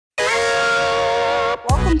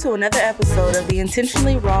to another episode of the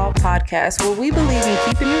Intentionally Raw podcast, where we believe in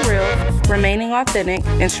keeping it real, remaining authentic,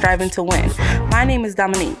 and striving to win. My name is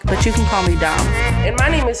Dominique, but you can call me Dom. And my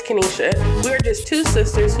name is Kenesha. We are just two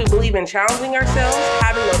sisters who believe in challenging ourselves,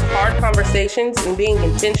 having those hard conversations, and being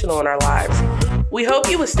intentional in our lives. We hope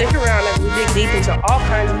you will stick around as we dig deep into all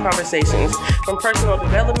kinds of conversations, from personal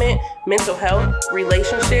development, mental health,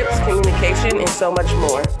 relationships, communication, and so much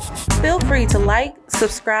more. Feel free to like,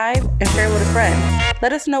 subscribe, and share with a friend.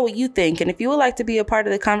 Let us know what you think, and if you would like to be a part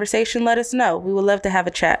of the conversation, let us know. We would love to have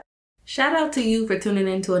a chat. Shout out to you for tuning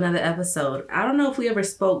in to another episode. I don't know if we ever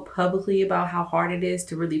spoke publicly about how hard it is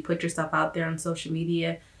to really put yourself out there on social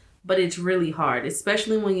media, but it's really hard,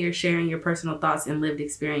 especially when you're sharing your personal thoughts and lived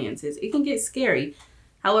experiences. It can get scary.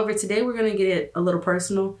 However, today we're going to get a little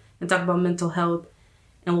personal and talk about mental health,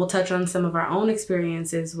 and we'll touch on some of our own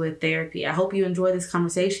experiences with therapy. I hope you enjoy this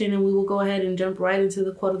conversation, and we will go ahead and jump right into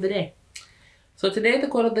the quote of the day. So today the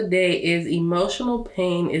quote of the day is, emotional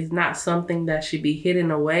pain is not something that should be hidden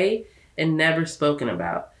away and never spoken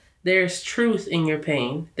about. There's truth in your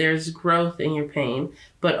pain. There's growth in your pain,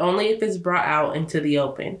 but only if it's brought out into the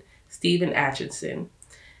open. Stephen Atchison.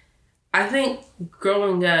 I think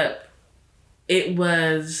growing up,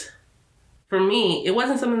 for me, it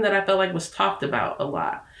wasn't something that I felt like was talked about a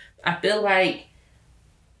lot. I feel like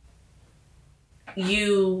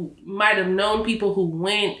you might have known people who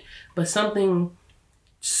went, but something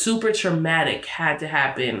super traumatic had to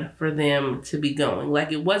happen for them to be going.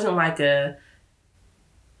 Like, it wasn't like a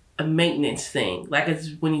maintenance thing. Like,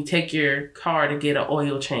 it's when you take your car to get an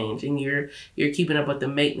oil change and you're keeping up with the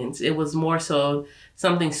maintenance. It was more so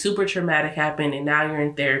something super traumatic happened and now you're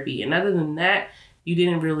in therapy. And other than that, you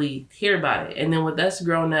didn't really hear about it. And then with us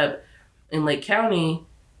growing up in Lake County,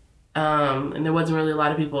 and there wasn't really a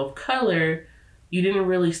lot of people of color, you didn't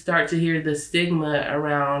really start to hear the stigma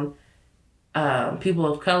around people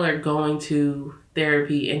of color going to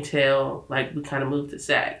therapy until like we kind of moved to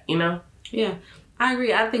SAC, you know? Yeah. I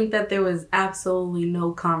agree. I think that there was absolutely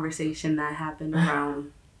no conversation that happened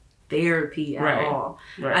around therapy at all.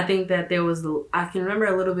 Right. I think that there was, I can remember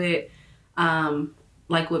a little bit,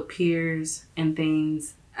 like with peers and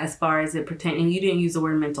things as far as it pertains. And you didn't use the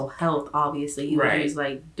word mental health, obviously. You would use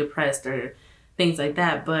like depressed or things like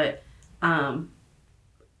that. But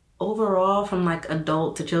overall, from like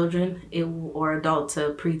adult to children or adult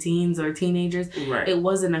to preteens or teenagers, it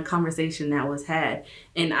wasn't a conversation that was had.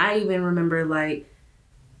 And I even remember like,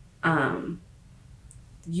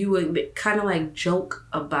 you would kind of like joke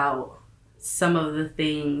about some of the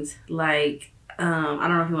things, like, I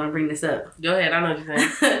don't know if you want to bring this up. Go ahead, I know what you're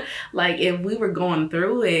saying. Like, if we were going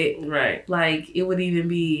through it, like, it would even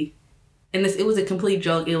be, and it was a complete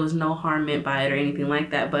joke, it was no harm meant by it or anything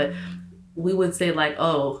like that, but we would say like,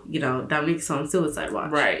 oh, you know, Dominique's on suicide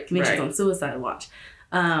watch. Kenesha's on suicide watch.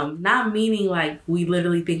 Not meaning like we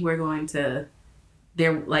literally think we're going to,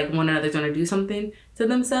 they're like one another's going to do something to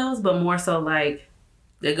themselves, but more so like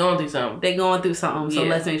they're going through something. So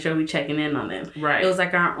let's make sure we're checking in on them. It was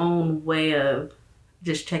like our own way of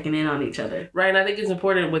just checking in on each other. Right. And I think it's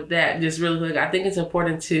important with that, just really quick, I think it's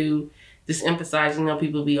important to just emphasize, you know,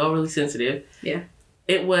 people be overly sensitive. Yeah.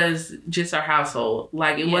 It was just our household.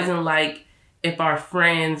 Like, it wasn't like if our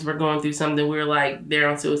friends were going through something, we were like, they're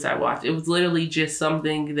on suicide watch. It was literally just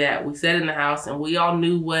something that we said in the house, and we all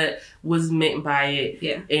knew what was meant by it.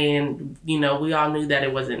 Yeah. And, you know, we all knew that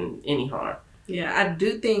it wasn't any harm. Yeah, I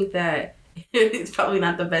do think that it's probably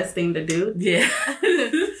not the best thing to do. Yeah.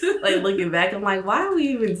 Like, looking back, I'm like, why do we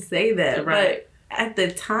even say that? Right. But at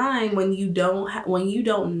the time, when you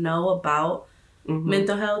don't know about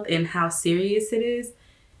mental health and how serious it is,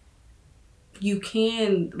 you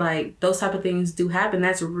can, like, those type of things do happen.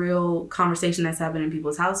 That's a real conversation that's happening in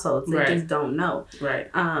people's households. They just don't know.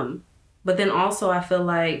 Right. But then also I feel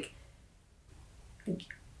like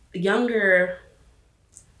younger,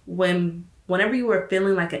 whenever you were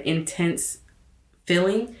feeling like an intense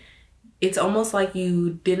feeling, it's almost like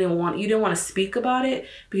you didn't want to speak about it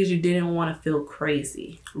because you didn't want to feel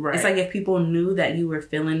crazy. Right. It's like if people knew that you were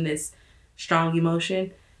feeling this strong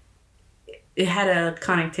emotion, it had a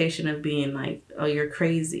connotation of being like, oh, you're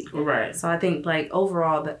crazy. Right. So I think like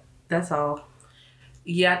overall that's all.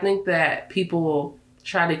 Yeah, I think that people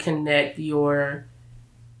try to connect your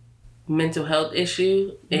mental health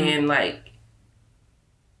issue and like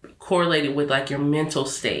correlate it with like your mental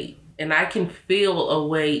state. And I can feel a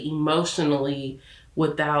way emotionally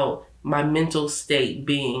without my mental state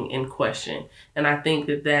being in question. And I think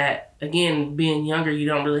that again, being younger, you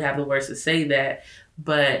don't really have the words to say that,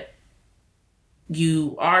 but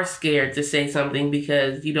you are scared to say something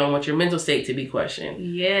because you don't want your mental state to be questioned.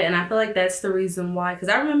 Yeah, and I feel like that's the reason why. Because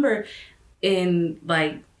I remember in,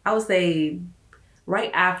 like, I would say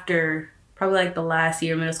right after probably like the last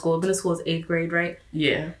year of middle school. Middle school is 8th grade, right?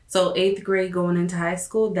 Yeah. So 8th grade going into high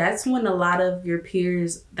school, that's when a lot of your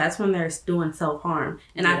peers, that's when they're doing self-harm.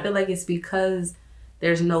 And I feel like it's because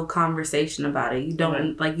there's no conversation about it. You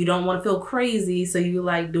don't you don't want to feel crazy, so you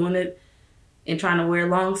like doing it and trying to wear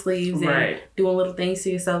long sleeves and doing little things to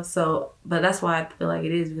yourself. So, but that's why I feel like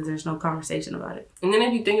it is, because there's no conversation about it. And then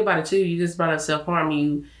if you think about it too, you just brought up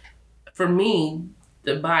self-harm. For me,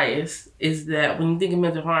 the bias is that when you think of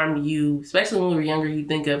mental harm, especially when we were younger, you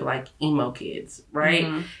think of like emo kids, right?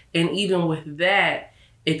 Mm-hmm. And even with that,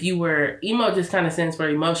 if you were emo, just kind of stands for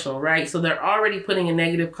emotional, right? So they're already putting a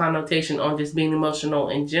negative connotation on just being emotional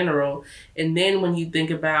in general. And then when you think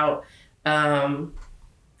about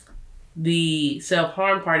the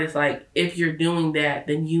self-harm part, it's like, if you're doing that,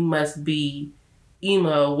 then you must be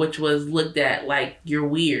emo, which was looked at like you're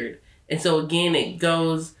weird. And so again, it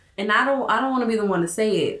goes... And I don't want to be the one to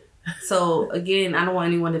say it. So again, I don't want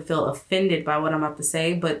anyone to feel offended by what I'm about to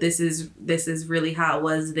say, but this is really how it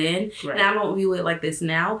was then. Right. And I don't view it like this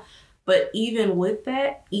now. But even with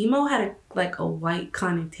that, emo had a white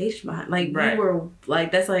connotation behind it. Like, we were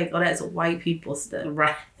like, that's like, oh, that's white people stuff.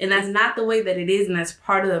 Right. And that's not the way that it is. And that's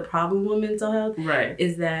part of the problem with mental health. Right.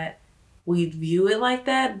 Is that we view it like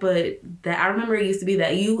that. But that, I remember it used to be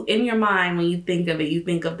that you, in your mind, when you think of it, you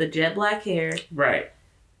think of the jet black hair. Right.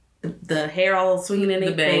 The hair all swinging in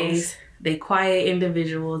their face. They quiet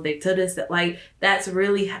individuals. They told us that, like, that's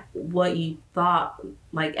really what you thought,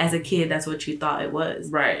 like, as a kid, that's what you thought it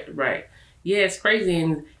was. Right. Yeah, it's crazy.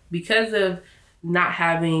 And because of not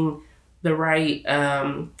having the right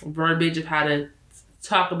verbiage of how to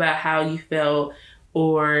talk about how you felt,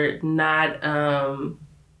 or not, the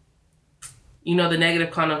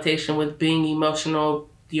negative connotation with being emotional,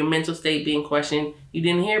 your mental state being questioned, you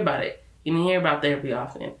didn't hear about it. You didn't hear about therapy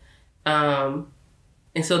often.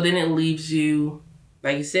 And so then it leaves you,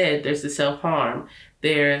 like you said, there's the self-harm.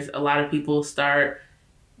 There's a lot of people start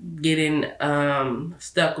getting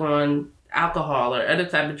stuck on alcohol or other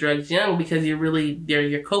type of drugs young, because they're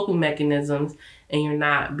your coping mechanisms, and you're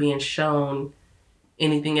not being shown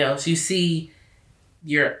anything else. You see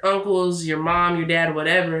your uncles, your mom, your dad,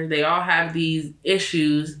 whatever, they all have these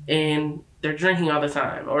issues, and they're drinking all the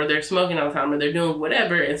time, or they're smoking all the time, or they're doing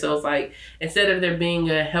whatever. And so it's like, instead of there being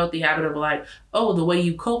a healthy habit of like, oh, the way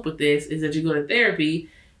you cope with this is that you go to therapy,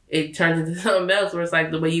 it turns into something else where it's like,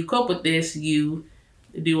 the way you cope with this, you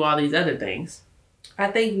do all these other things. I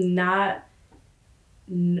think not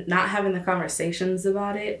having the conversations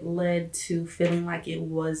about it led to feeling like it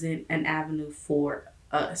wasn't an avenue for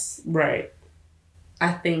us. Right.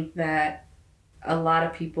 I think that a lot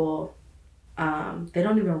of people... they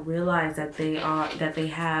don't even realize that they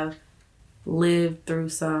have lived through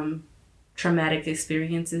some traumatic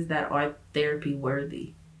experiences that are therapy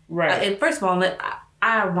worthy. Right. And first of all,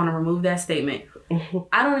 I want to remove that statement.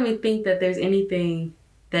 I don't even think that there's anything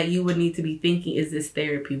that you would need to be thinking, is this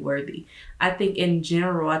therapy worthy? I think in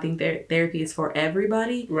general, therapy is for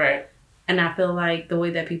everybody. Right. And I feel like the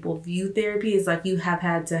way that people view therapy is like, you have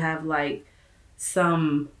had to have like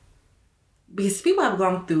some... Because people have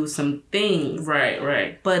gone through some things.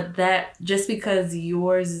 Right. But that, just because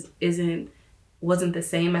yours wasn't the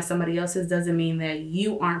same as somebody else's, doesn't mean that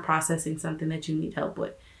you aren't processing something that you need help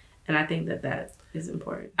with. And I think that is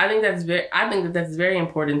important. I think that's very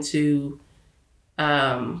important to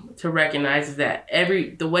recognize, is that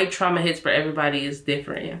the way trauma hits for everybody is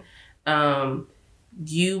different. Yeah.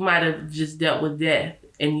 You might have just dealt with death,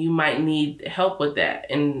 and you might need help with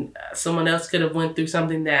that. And someone else could have went through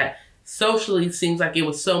something that socially seems like it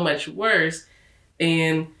was so much worse,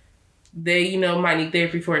 and they might need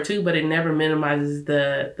therapy for it too, but it never minimizes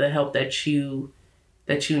the help that you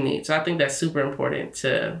need. So I think that's super important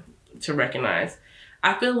to recognize.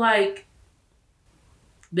 I feel like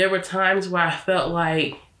there were times where I felt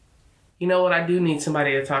like, you know what, I do need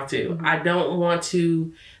somebody to talk to. Mm-hmm. I don't want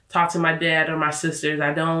to talk to my dad or my sisters.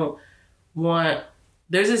 There's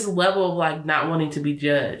this level of like not wanting to be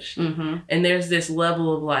judged. Mm-hmm. And there's this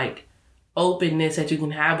level of like openness that you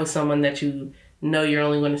can have with someone that you know you're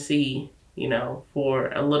only going to see, for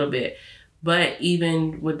a little bit. But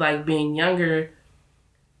even with like being younger,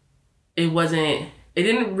 it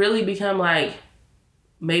didn't really become like,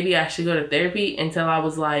 maybe I should go to therapy until I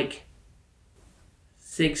was like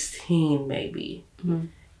 16, maybe. Mm-hmm.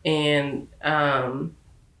 And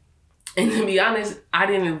to be honest, I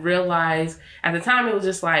didn't realize at the time. It was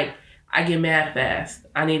just like, I get mad fast.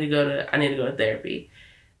 I need to go to therapy.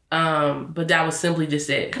 But that was simply just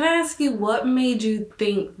it. Can I ask you, what made you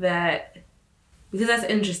think that? Because that's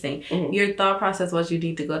interesting. Mm-hmm. Your thought process was you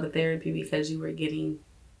need to go to therapy because you were getting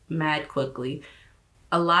mad quickly.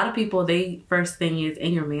 a lot of people, they first thing is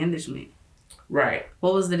anger management. Right.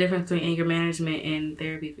 What was the difference between anger management and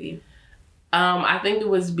therapy for you? I think it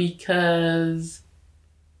was because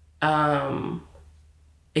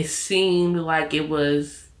it seemed like it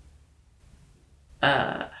was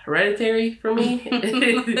hereditary for me.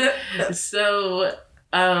 So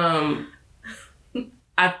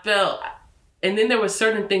I felt, and then there were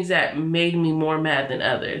certain things that made me more mad than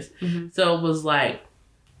others. Mm-hmm. So it was like,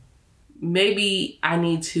 maybe I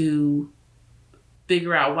need to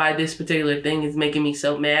figure out why this particular thing is making me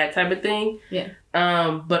so mad type of thing. Yeah.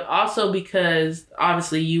 But also because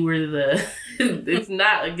obviously you were the, it's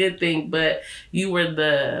not a good thing, but you were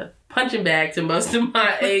the punching bag to most of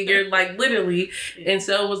my anger, like literally. And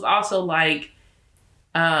so it was also like,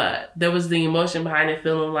 there was the emotion behind it,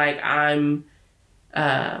 feeling like I'm,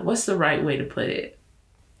 what's the right way to put it?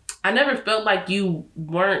 I never felt like you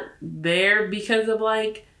weren't there because of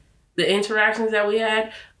like the interactions that we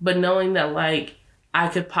had, but knowing that like I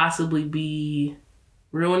could possibly be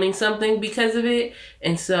ruining something because of it.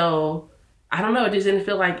 And so I don't know, it just didn't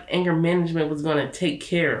feel like anger management was going to take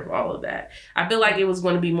care of all of that. I feel like it was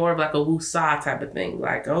going to be more of like a woosah type of thing.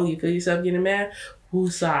 Like, oh, you feel yourself getting mad?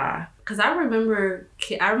 Woosah. Because I remember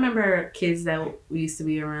kids that we used to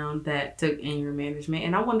be around that took anger management.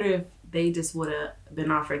 And I wonder if they just would have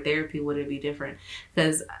been offered therapy, would it be different?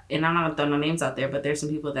 Because, and I'm not going to throw no names out there, but there's some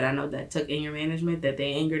people that I know that took anger management that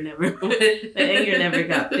their anger never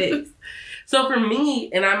got fixed. So for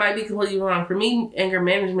me, and I might be completely wrong, for me, anger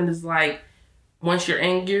management is like, once you're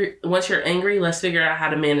angry, let's figure out how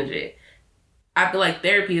to manage it. I feel like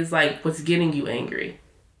therapy is like what's getting you angry.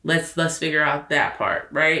 Let's figure out that part,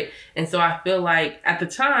 right? And so I feel like at the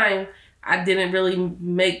time, I didn't really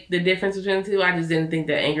make the difference between the two. I just didn't think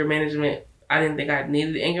that anger management, I didn't think I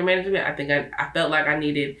needed anger management. I think I felt like I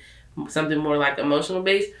needed something more like emotional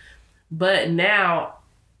based. But now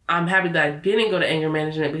I'm happy that I didn't go to anger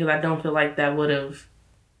management because I don't feel like that would have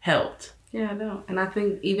helped. Yeah, I know. And I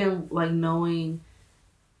think even like knowing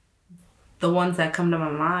the ones that come to my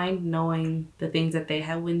mind, knowing the things that they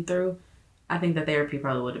have went through, I think that therapy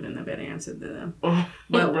probably would have been the better answer to them.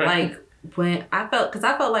 But right. Like when I felt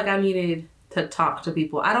like I needed to talk to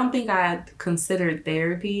people. I don't think I had considered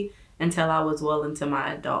therapy until I was well into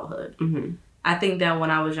my adulthood. Mm-hmm. I think that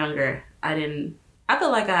when I was younger, I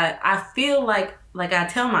feel like I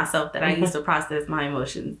tell myself that I used to process my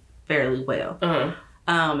emotions fairly well. Uh-huh.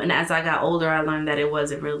 And as I got older, I learned that it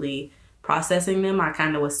wasn't really processing them. I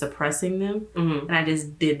kind of was suppressing them. Mm-hmm. And I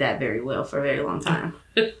just did that very well for a very long time.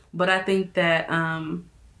 But I think that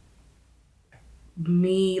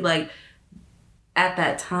me, like, at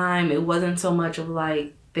that time, it wasn't so much of,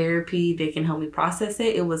 like, therapy that can help me process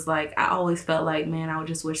it. It was, like, I always felt like, man, I would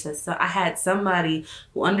just wish that I had somebody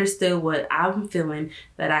who understood what I'm feeling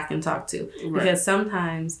that I can talk to. Right. Because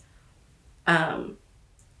sometimes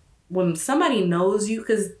when somebody knows you,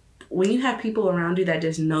 because when you have people around you that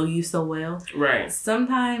just know you so well, right?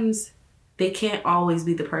 Sometimes they can't always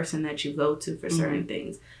be the person that you go to for certain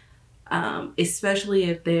things. Especially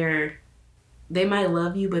if they might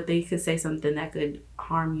love you, but they could say something that could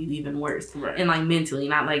harm you even worse. Right. And like mentally,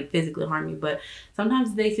 not like physically harm you, but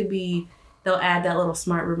sometimes they'll add that little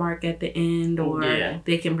smart remark at the end, or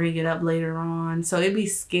they can bring it up later on. So it'd be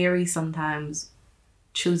scary sometimes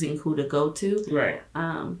choosing who to go to. Right.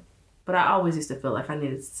 But I always used to feel like I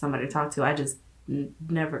needed somebody to talk to. I just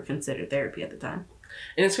never considered therapy at the time.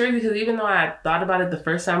 And it's crazy because even though I thought about it the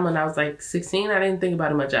first time when I was like 16, I didn't think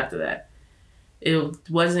about it much after that. It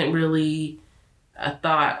wasn't really a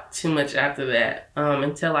thought too much after that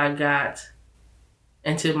until I got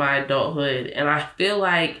into my adulthood. And I feel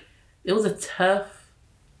like it was a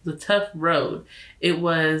tough road. It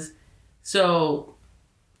was, so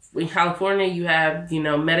in California you have,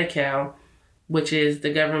 Medi-Cal, which is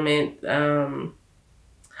the government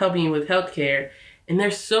helping you with healthcare. And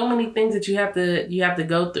there's so many things that you have to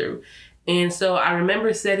go through. And so I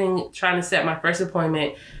remember trying to set my first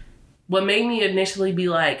appointment. What made me initially be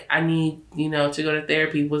like, I need, to go to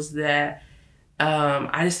therapy was that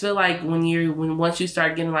I just feel like once you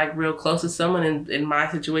start getting like real close to someone, in my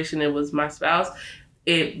situation, it was my spouse,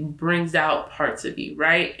 it brings out parts of you,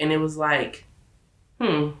 right? And it was like, I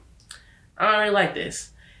don't really like this.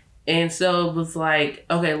 And so it was like,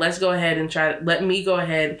 okay, let me go ahead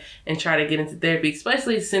and try to get into therapy,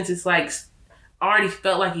 especially since it's like already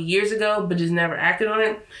felt like years ago, but just never acted on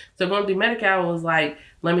it. So going through Medi-Cal was like,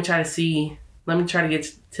 let me try to get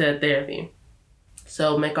to therapy.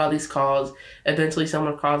 So make all these calls. Eventually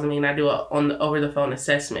someone calls me and I do an over-the-phone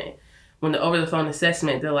assessment. When the over-the-phone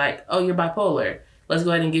assessment, they're like, oh, you're bipolar. Let's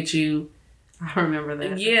go ahead and get you I remember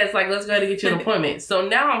that. Yeah, it's like, let's go ahead and get you an appointment. So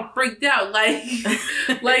now I'm freaked out. Like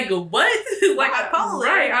what? Like, bipolar.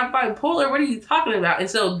 Right, I'm bipolar. What are you talking about? And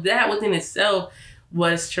so that within itself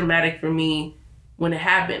was traumatic for me when it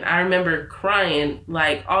happened. I remember crying,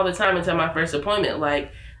 like, all the time until my first appointment.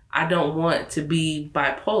 Like, I don't want to be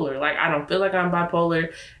bipolar. Like, I don't feel like I'm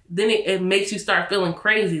bipolar. Then it makes you start feeling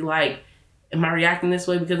crazy. Like, am I reacting this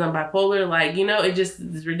way because I'm bipolar? Like, it just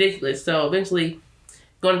is ridiculous. So eventually,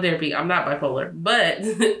 going to therapy. I'm not bipolar, but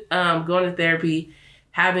going to therapy,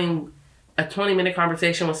 having a 20-minute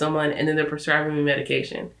conversation with someone, and then they're prescribing me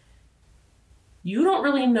medication. You don't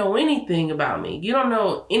really know anything about me. You don't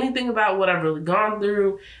know anything about what I've really gone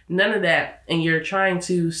through, none of that. And you're trying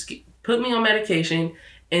to put me on medication,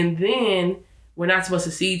 and then we're not supposed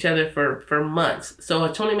to see each other for months. So a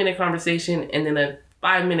 20-minute conversation and then a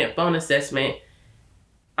 5-minute phone assessment,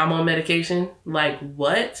 I'm on medication? Like,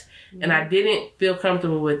 what? Mm-hmm. And I didn't feel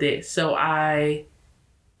comfortable with it. So I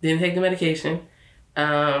didn't take the medication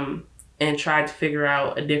and tried to figure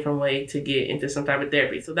out a different way to get into some type of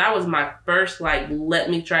therapy. So that was my first, like, let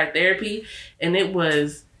me try therapy. And it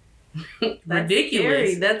was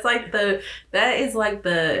ridiculous. Scary. That is like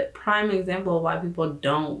the prime example of why people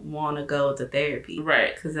don't want to go to therapy.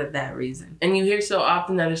 Right. Because of that reason. And you hear so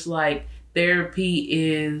often that it's like therapy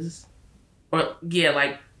is,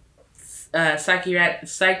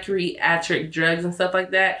 psychiatric drugs and stuff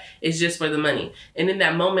like that is just for the money. And in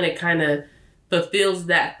that moment, it kind of fulfills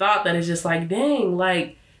that thought that it's just like, dang,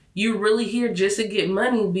 like, you're really here just to get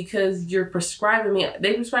money because you're prescribing me.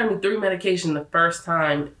 They prescribed me 3 medications the first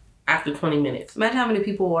time after 20 minutes. Imagine how many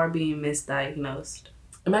people are being misdiagnosed.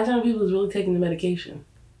 Imagine how many people is really taking the medication.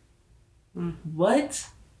 What?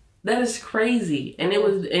 That is crazy. And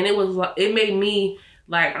it made me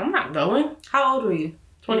like, I'm not going. How old were you?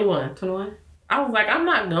 21. 21? I was like, I'm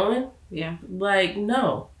not going. Yeah. Like,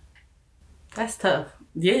 no. That's tough.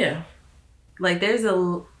 Yeah. Like,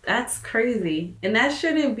 that's crazy. And that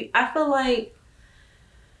shouldn't be, I feel like,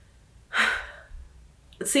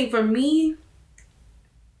 see, for me,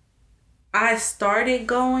 I started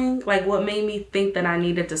going, like, what made me think that I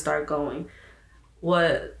needed to start going,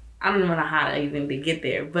 I don't even know how to even get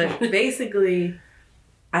there, but basically,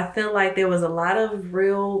 I feel like there was a lot of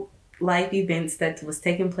real life events that was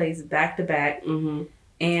taking place back to back,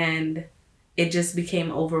 and it just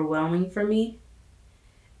became overwhelming for me.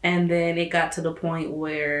 And then it got to the point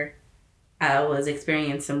where I was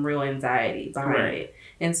experiencing some real anxiety behind it.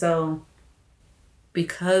 And so,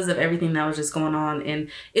 because of everything that was just going on, and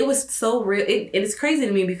it was so real, it's crazy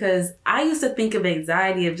to me because I used to think of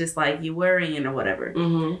anxiety of just like you worrying or whatever.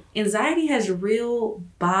 Anxiety has real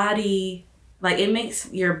body, like, it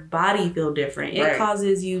makes your body feel different. It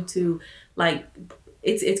causes you to, like,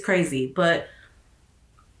 it's crazy. But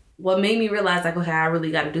what made me realize, like, okay, I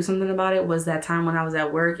really got to do something about it was that time when I was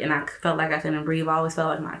at work and I felt like I couldn't breathe. I always felt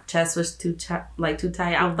like my chest was too tight. I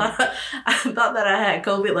thought that I had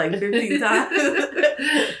COVID like 15 times.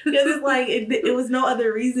 Because it's like, it was no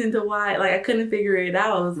other reason to why, like, I couldn't figure it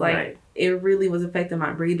out. It was like, it really was affecting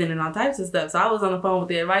my breathing and all types of stuff. So I was on the phone with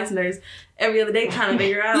the advice nurse every other day trying to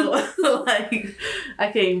figure out, like,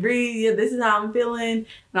 I can't breathe. Yeah, this is how I'm feeling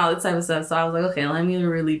and all this type of stuff. So I was like, okay, let me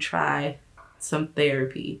really try some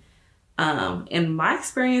therapy. And my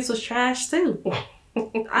experience was trash too.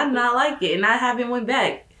 I did not like it, and I haven't went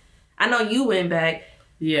back. I know you went back.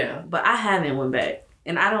 Yeah. But I haven't went back.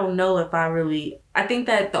 And I don't know if I think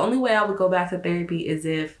that the only way I would go back to therapy is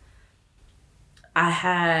if I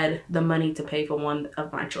had the money to pay for one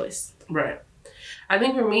of my choice. Right. I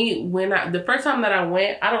think for me, the first time that I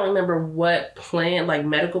went, I don't remember what plan, like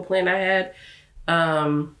medical plan I had.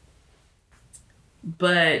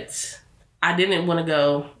 But I didn't want to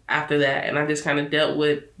go after that. And I just kind of dealt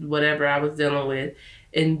with whatever I was dealing with.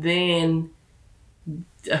 And then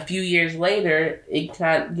a few years later, it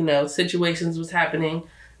kind of, situations was happening.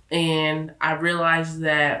 And I realized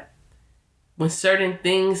that when certain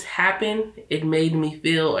things happen, it made me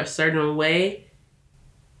feel a certain way.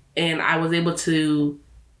 And I was able to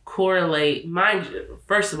correlate.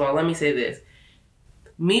 First of all, let me say this.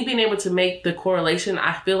 Me being able to make the correlation,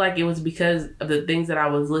 I feel like it was because of the things that I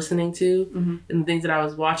was listening to and the things that I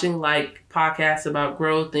was watching, like podcasts about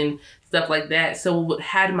growth and stuff like that. So it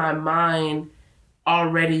had my mind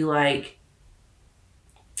already, like,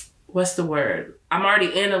 what's the word? I'm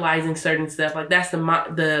already analyzing certain stuff. Like, that's the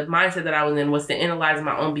mindset that I was in, was to analyze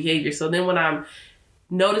my own behavior. So then when I'm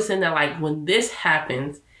noticing that, like, when this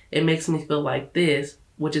happens, it makes me feel like this,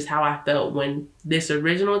 which is how I felt when this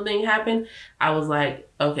original thing happened. I was like,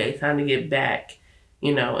 okay, time to get back,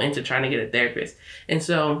 into trying to get a therapist. And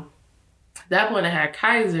so at that point I had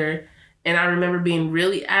Kaiser, and I remember being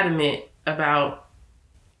really adamant about,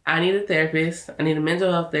 I need a therapist. I need a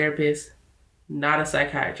mental health therapist, not a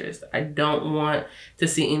psychiatrist. I don't want to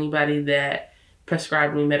see anybody that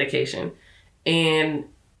prescribed me medication. And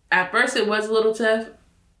at first it was a little tough.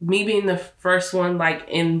 Me being the first one, like,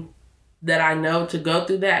 in that I know to go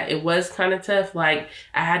through that, it was kind of tough. Like,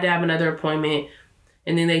 I had to have another appointment,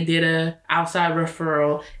 and then they did a outside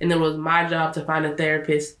referral, and then it was my job to find a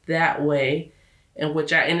therapist that way, in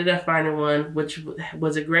which I ended up finding one, which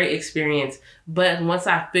was a great experience. But once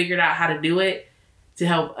I figured out how to do it to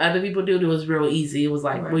help other people do it, it was real easy. It was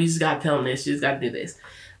like, well, you just got to tell them this. You just got to do this.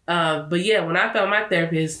 But yeah, when I found my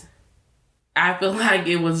therapist, I feel like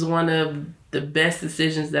it was one of the best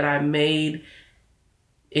decisions that I made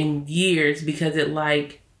in years, because it,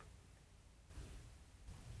 like,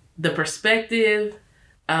 the perspective,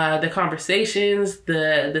 the conversations,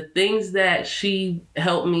 the things that she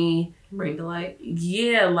helped me bring to light.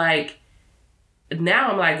 Yeah, like,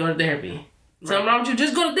 now I'm like, go to therapy. So I'm not you,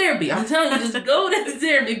 just go to therapy. I'm telling you, just go to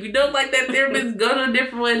therapy. If you don't like that therapist, go to a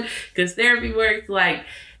different one, because therapy works. Like,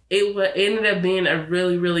 it ended up being a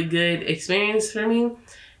really, really good experience for me.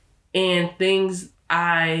 And things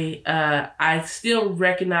I still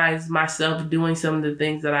recognize myself doing some of the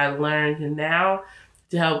things that I learned now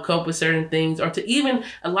to help cope with certain things, or to even,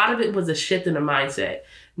 a lot of it was a shift in the mindset.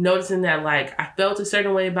 Noticing that, like, I felt a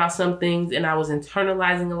certain way about some things, and I was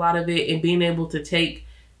internalizing a lot of it, and being able to take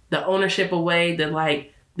the ownership away that,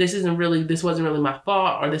 like, this wasn't really my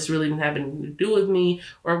fault, or this really didn't have anything to do with me,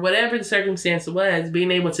 or whatever the circumstance was,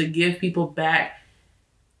 being able to give people back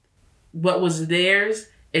what was theirs,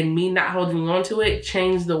 and me not holding on to it,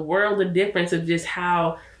 changed the world of difference of just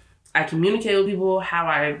how I communicate with people, how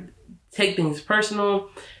I take things personal,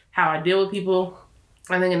 how I deal with people.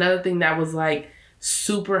 I think another thing that was, like,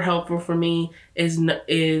 super helpful for me is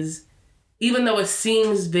even though it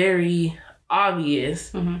seems very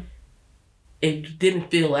obvious, mm-hmm. it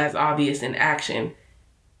didn't feel as obvious in action.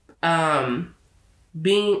 Holding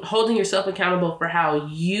yourself accountable for how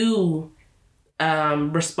you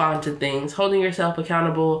respond to things, holding yourself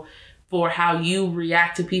accountable for how you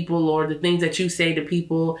react to people or the things that you say to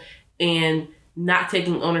people, and not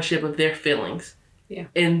taking ownership of their feelings. Yeah.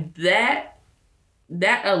 And that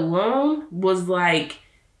alone was like,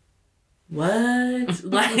 what?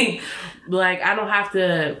 like I don't have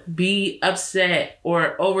to be upset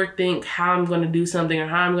or overthink how I'm going to do something or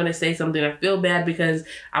how I'm going to say something. I feel bad because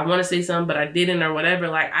I want to say something, but I didn't, or whatever.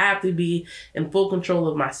 Like, I have to be in full control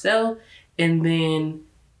of myself. And then,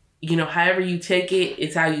 however you take it,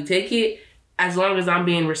 it's how you take it, as long as I'm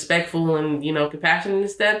being respectful and, compassionate and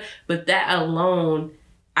stuff. But that alone,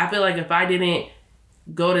 I feel like if I didn't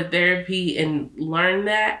go to therapy and learn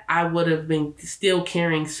that, I would have been still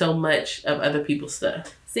carrying so much of other people's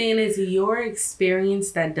stuff. Saying it's your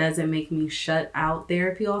experience that doesn't make me shut out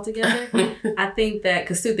therapy altogether. I think that,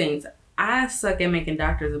 because two things, I suck at making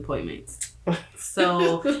doctor's appointments.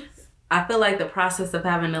 So I feel like the process of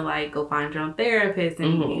having to, like, go find your own therapist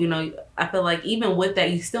and, mm-hmm. I feel like even with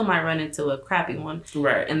that, you still might run into a crappy one.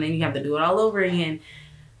 Right. And then you have to do it all over again.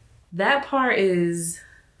 That part is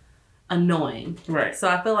annoying. Right. So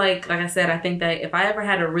I feel like I said, I think that if I ever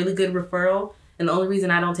had a really good referral, and the only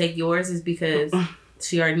reason I don't take yours is because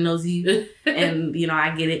she already knows you, and,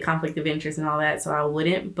 I get it, conflict of interest and all that, so I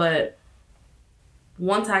wouldn't. But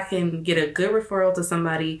once I can get a good referral to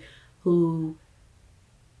somebody who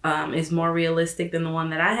is more realistic than the one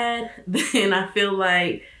that I had, then I feel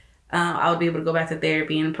like I would be able to go back to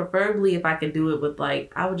therapy. And preferably if I could do it with,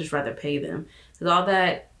 like, I would just rather pay them. Because all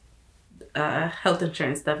that health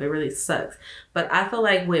insurance stuff, it really sucks. But I feel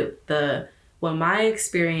like with my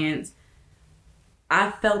experience, I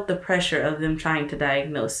felt the pressure of them trying to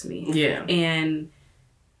diagnose me. Yeah. And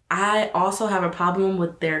I also have a problem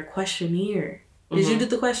with their questionnaire. Did you do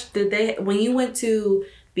the question? When you went to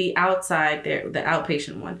the outside there, the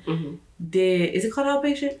outpatient one, mm-hmm. Is it called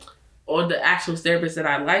outpatient? Or the actual therapist that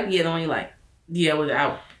I like? Yeah, the one you like. Yeah, with the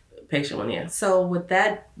outpatient one, yeah. So with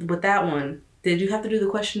that one, did you have to do the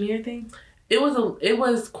questionnaire thing? It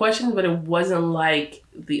was questions, but it wasn't like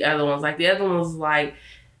the other ones. Like, the other one was like,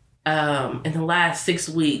 in the last 6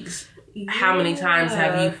 weeks, how many times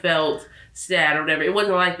have you felt sad or whatever? It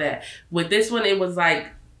wasn't like that. With this one, it was like,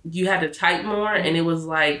 you had to type more, and it was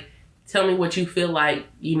like, tell me what you feel like,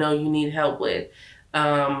 you need help with.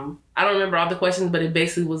 I don't remember all the questions, but it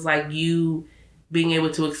basically was like you being able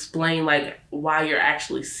to explain, like, why you're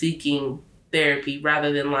actually seeking therapy,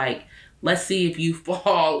 rather than, like, let's see if you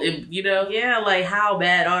fall, Yeah, like, how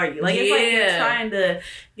bad are you? Like, it's like you're trying to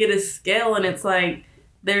get a scale, and it's like,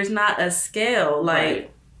 there's not a scale. Like,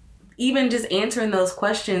 right. Even just answering those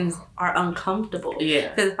questions are uncomfortable. Yeah.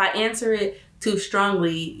 Because if I answer it too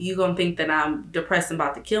strongly, you're going to think that I'm depressed and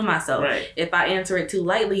about to kill myself. Right. If I answer it too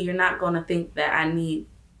lightly, you're not going to think that I need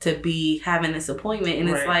to be having this appointment. And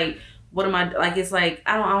it's like, what am I, like, it's like,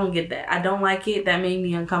 I don't get that. I don't like it. That made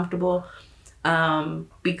me uncomfortable.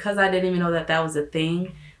 Because I didn't even know that was a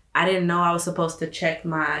thing. I didn't know I was supposed to check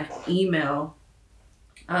my email,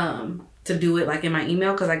 to do it like in my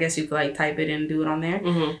email, because I guess you could like type it and do it on there.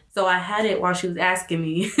 Mm-hmm. So I had it while she was asking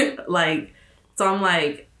me, like, so I'm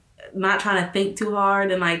like not trying to think too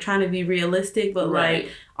hard and like trying to be realistic, but like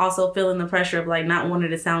also feeling the pressure of like not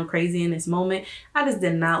wanting to sound crazy in this moment. I just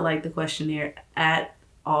did not like the questionnaire at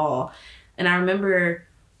all. And I remember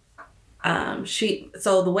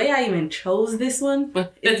so the way I even chose this one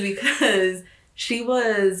is because she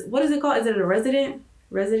was, what is it called? Is it a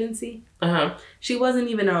residency? Uh-huh. She wasn't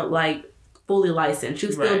even fully licensed. She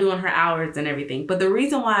was still doing her hours and everything. But the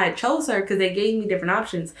reason why I chose her, because they gave me different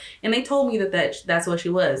options and they told me that's what she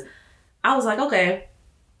was. I was like, okay,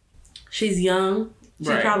 she's young. She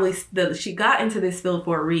probably, she got into this field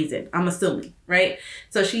for a reason, I'm assuming, right?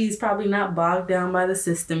 So she's probably not bogged down by the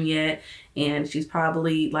system yet. And she's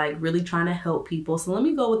probably like really trying to help people. So let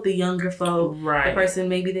me go with the younger folk. Right. The person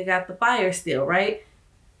maybe they got the fire still, right?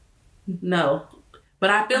 No. But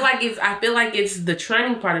I feel like it's the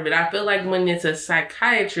training part of it. I feel like when it's a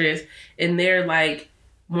psychiatrist and they're like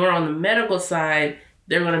more on the medical side,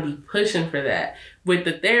 they're going to be pushing for that. With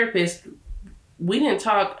the therapist, we didn't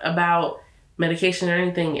talk about medication or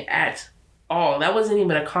anything at all. That wasn't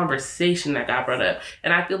even a conversation that got brought up.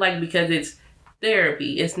 And I feel like because it's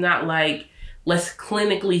therapy, it's not like let's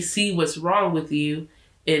clinically see what's wrong with you.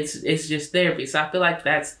 It's just therapy. So I feel like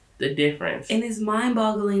that's the difference. And it's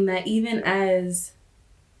mind-boggling that even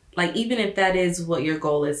if that is what your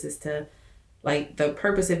goal is to, like, the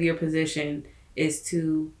purpose of your position is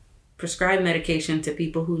to prescribe medication to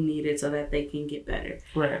people who need it so that they can get better.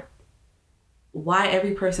 Right. Why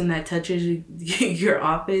every person that touches your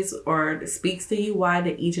office or speaks to you, why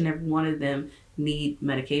did each and every one of them need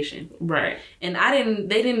medication? Right. And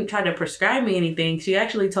they didn't try to prescribe me anything. She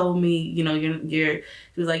actually told me, she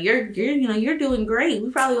was like, you're doing great. We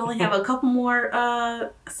probably only have a couple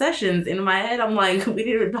more sessions. And in my head, I'm like, we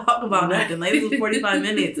didn't even talk about nothing. Like, this was 45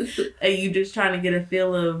 minutes. And you just trying to get a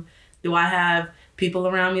feel of, do I have people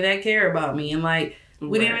around me that care about me? And like,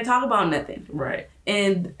 we didn't even talk about nothing. Right.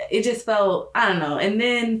 And it just felt, I don't know. And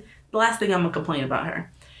then the last thing I'm going to complain about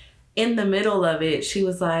her. In the middle of it, she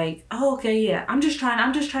was like, oh, okay, yeah, I'm just trying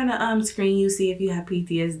to screen you, see if you have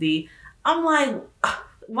PTSD. I'm like,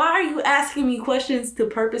 why are you asking me questions to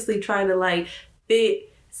purposely try to like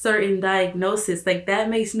fit certain diagnosis? Like, that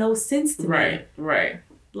makes no sense to me. Right.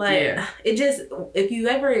 Like, it just, if you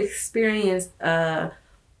ever experienced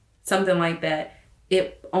something like that,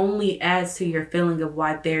 it only adds to your feeling of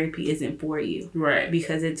why therapy isn't for you. Right.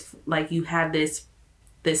 Because it's like you have this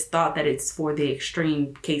thought that it's for the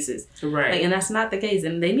extreme cases. Right. Like, and that's not the case.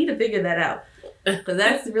 And they need to figure that out. Because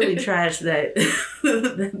that's really trash that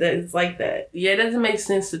it's like that. Yeah, it doesn't make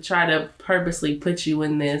sense to try to purposely put you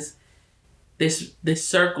in this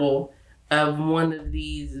circle of one of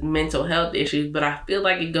these mental health issues. But I feel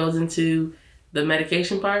like it goes into the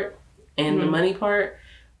medication part and the money part.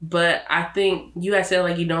 But I think you had said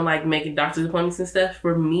like you don't like making doctor's appointments and stuff.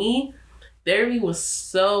 For me, therapy was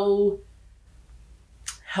so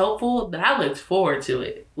helpful that I looked forward to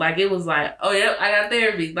it. Like, it was like, oh yeah, I got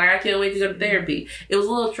therapy. Like, I can't wait to go to therapy. It was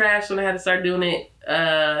a little trash when I had to start doing it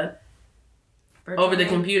over the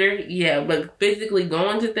computer. Yeah, but physically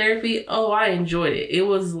going to therapy, oh, I enjoyed it. It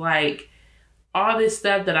was like all this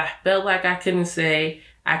stuff that I felt like I couldn't say.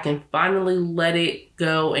 I can finally let it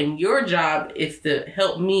go. And your job is to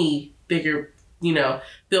help me feel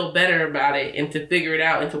better about it and to figure it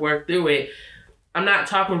out and to work through it. I'm not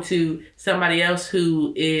talking to somebody else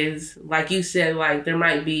who is, like you said, like there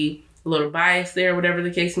might be a little bias there, whatever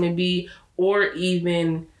the case may be, or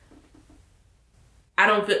even I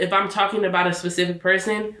don't feel, if I'm talking about a specific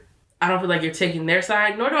person, I don't feel like you're taking their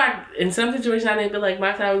side, nor do I, in some situations, I didn't feel like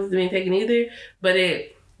my side was being taken either, but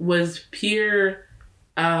it was pure,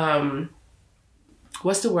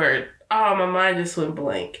 what's the word? Oh, my mind just went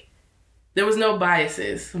blank. There was no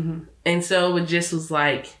biases. Mm-hmm. And so it just was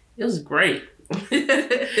like, it was great.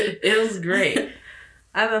 It was great.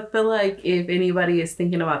 I feel like if anybody is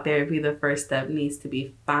thinking about therapy, the first step needs to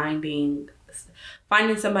be finding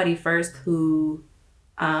somebody first who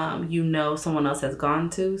someone else has gone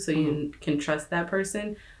to, so you can trust that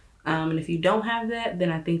person. And if you don't have that,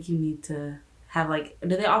 then I think you need to have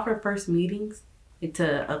do they offer first meetings? It's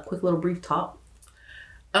a quick little brief talk.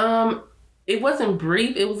 It wasn't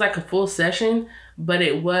brief. It was like a full session, but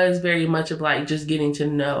it was very much of like just getting to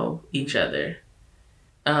know each other.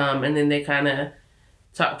 And then they kind of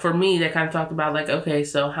talked about like, okay,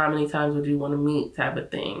 so how many times would you want to meet type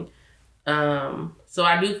of thing. So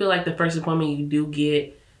I do feel like the first appointment you do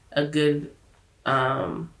get a good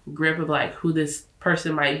grip of like who this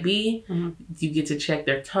person might be. Mm-hmm. You get to check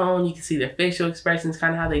their tone. You can see their facial expressions,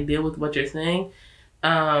 kind of how they deal with what you're saying.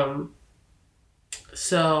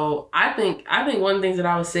 So I think one of the things that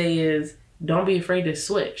I would say is don't be afraid to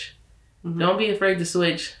switch. Mm-hmm. Don't be afraid to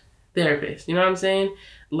switch therapists. You know what I'm saying?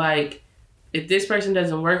 Like, if this person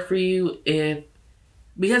doesn't work for you,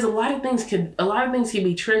 because a lot of things can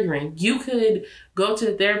be triggering. You could go to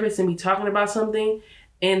the therapist and be talking about something,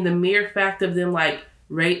 and the mere fact of them like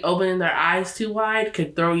opening their eyes too wide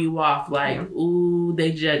could throw you off. Like, ooh,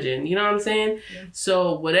 they judging. You know what I'm saying? Yeah.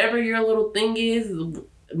 So whatever your little thing is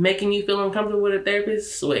making you feel uncomfortable with a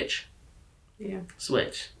therapist, switch. Yeah.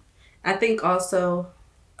 Switch. I think also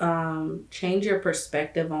change your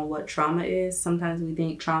perspective on what trauma is. Sometimes we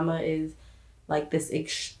think trauma is like this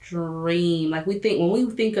extreme, like when we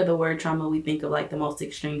think of the word trauma, we think of like the most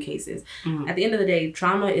extreme cases. Mm-hmm. At the end of the day,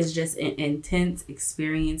 trauma is just an intense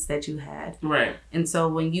experience that you had. Right. And so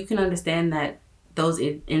when you can understand that those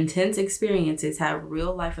intense experiences have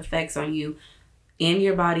real life effects on you and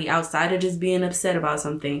your body outside of just being upset about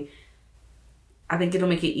something, I think it'll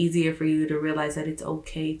make it easier for you to realize that it's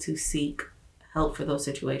okay to seek help for those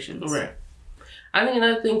situations. Right. I think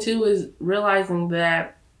another thing too is realizing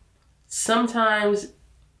that sometimes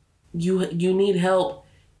you need help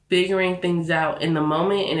figuring things out in the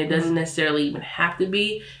moment, and it doesn't necessarily even have to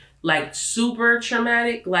be like super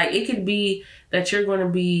traumatic. Like, it could be that you're going to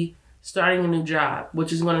be starting a new job,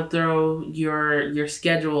 which is going to throw your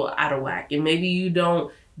schedule out of whack, and maybe you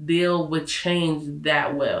don't deal with change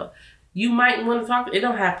that well. You might want to talk. It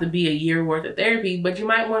don't have to be a year worth of therapy, but you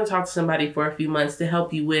might want to talk to somebody for a few months to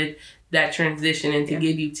help you with that transition and to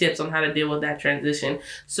give you tips on how to deal with that transition.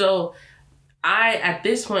 So at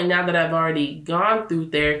this point, now that I've already gone through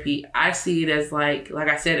therapy, I see it as like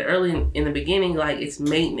I said early in the beginning, like it's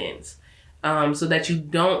maintenance, so that you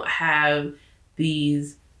don't have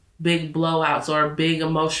these big blowouts or big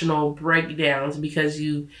emotional breakdowns because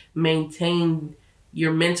you maintain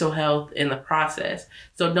your mental health in the process.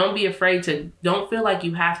 So don't feel like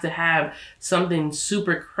you have to have something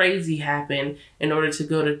super crazy happen in order to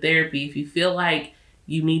go to therapy. If you feel like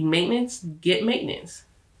you need maintenance, get maintenance.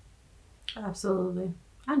 Absolutely.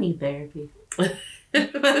 I need therapy.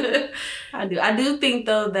 I do. I do think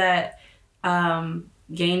though that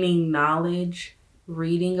gaining knowledge,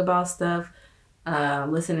 reading about stuff,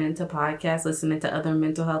 listening to podcasts, listening to other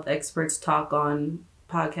mental health experts talk on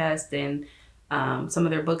podcasts and some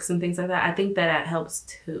of their books and things like that, I think that helps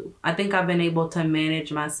too. I think I've been able to manage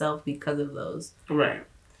myself because of those. Right.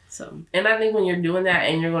 So. And I think when you're doing that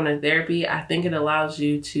and you're going to therapy, I think it allows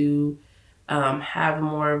you to have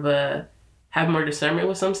more discernment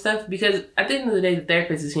with some stuff, because at the end of the day, the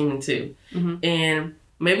therapist is human too. Mm-hmm. And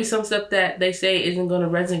maybe some stuff that they say isn't going to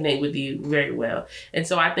resonate with you very well. And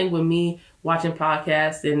so I think with me watching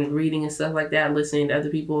podcasts and reading and stuff like that, listening to other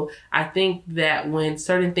people, I think that when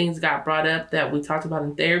certain things got brought up that we talked about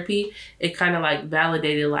in therapy, it kind of like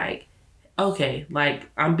validated like, okay, like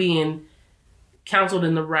I'm being counseled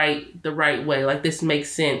in the right way. Like this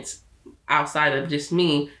makes sense outside of just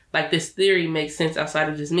me. Like this theory makes sense outside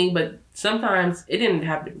of just me. But sometimes it didn't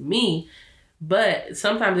happen to me, but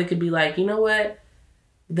sometimes it could be like, you know what?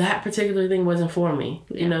 That particular thing wasn't for me.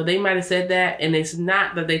 Yeah. You know, they might have said that, and it's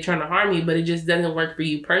not that they're trying to harm you, but it just doesn't work for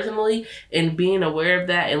you personally. And being aware of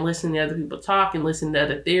that and listening to other people talk and listening to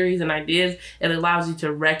other theories and ideas, it allows you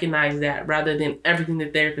to recognize that rather than everything the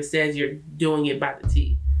therapist says, you're doing it by the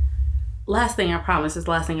T. Last thing, I promise, is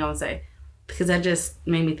the last thing I want to say, because that just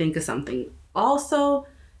made me think of something. Also,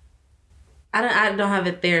 I don't have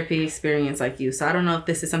a therapy experience like you, so I don't know if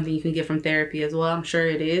this is something you can get from therapy as well. I'm sure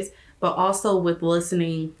it is. But also with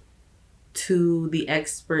listening to the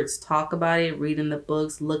experts talk about it, reading the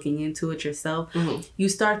books, looking into it yourself, mm-hmm. you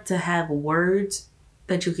start to have words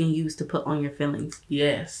that you can use to put on your feelings.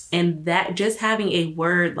 Yes. And that just having a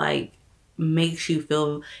word like makes you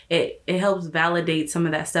feel, it helps validate some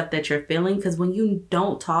of that stuff that you're feeling. Because when you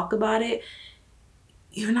don't talk about it,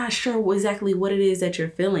 you're not sure exactly what it is that you're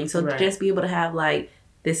feeling. So right. Just be able to have like,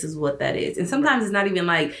 this is what that is. And sometimes it's not even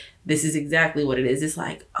like, this is exactly what it is. It's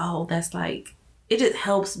like, oh, that's like, it just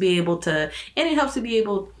helps be able to, and it helps to be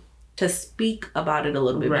able to speak about it a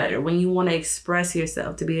little bit right. better. When you want to express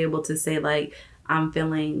yourself, to be able to say like, I'm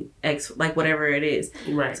feeling X, like whatever it is.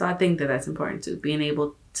 Right. So I think that that's important too. Being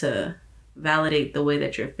able to validate the way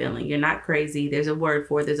that you're feeling. You're not crazy. There's a word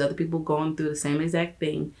for it. There's other people going through the same exact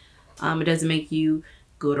thing. It doesn't make you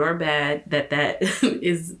good or bad, that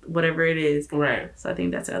is whatever it is. Right. So I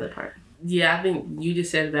think that's the other part. Yeah, I think you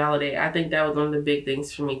just said validate. I think that was one of the big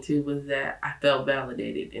things for me too, was that I felt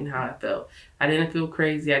validated in how I felt. I didn't feel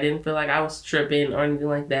crazy. I didn't feel like I was tripping or anything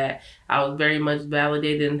like that. I was very much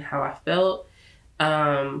validated in how I felt.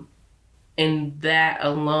 And that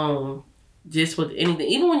alone, just with anything,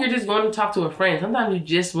 even when you're just going to talk to a friend, sometimes you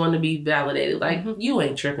just want to be validated. Like, you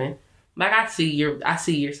ain't tripping. Like, I see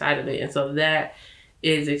your side of it. And so that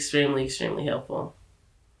is extremely, extremely helpful.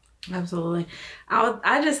 Absolutely.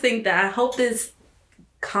 I just think that I hope this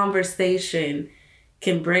conversation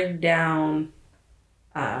can break down,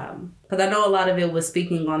 because I know a lot of it was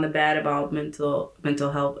speaking on the bad about mental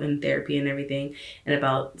health and therapy and everything, and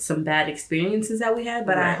about some bad experiences that we had.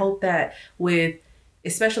 But right. I hope that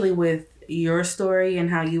especially with your story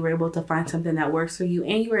and how you were able to find something that works for you,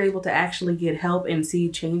 and you were able to actually get help and see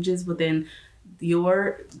changes within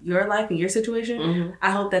your life and your situation, I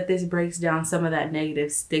hope that this breaks down some of that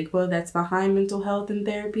negative stigma that's behind mental health and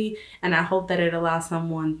therapy, and I hope that it allows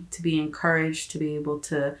someone to be encouraged to be able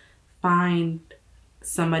to find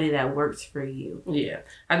somebody that works for you. Yeah,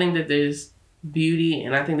 I think that there's beauty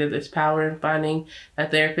and I think that there's power in finding a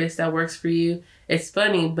therapist that works for you. It's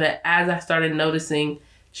funny, but as I started noticing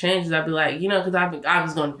changes, I'd be like, because I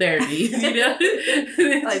was going to therapy,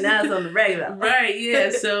 like now it's on the regular. Right, yeah.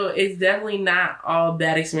 So it's definitely not all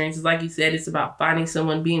bad experiences. Like you said, it's about finding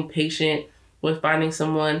someone, being patient with finding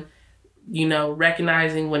someone,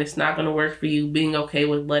 recognizing when it's not going to work for you, being okay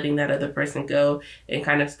with letting that other person go and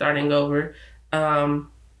kind of starting over.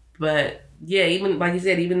 But yeah, even like you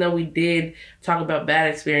said, even though we did talk about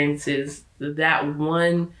bad experiences, that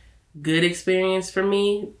one good experience for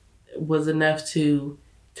me was enough to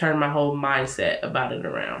turn my whole mindset about it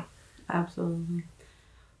around. Absolutely.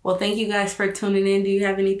 Well, thank you guys for tuning in. Do you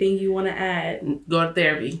have anything you want to add? Go to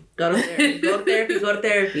therapy. Go to therapy. Go to therapy. Go to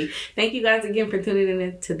therapy. Thank you guys again for tuning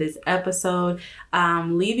in to this episode.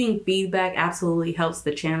 Leaving feedback absolutely helps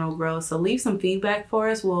the channel grow. So leave some feedback for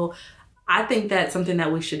us. I think that's something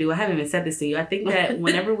that we should do. I haven't even said this to you. I think that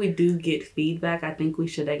whenever we do get feedback, I think we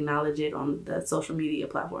should acknowledge it on the social media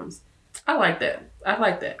platforms. I like that.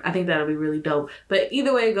 I think that'll be really dope. But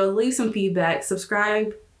either way, go leave some feedback,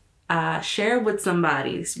 subscribe, share with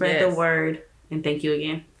somebody, spread the word, and thank you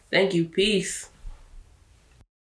again. Thank you. Peace.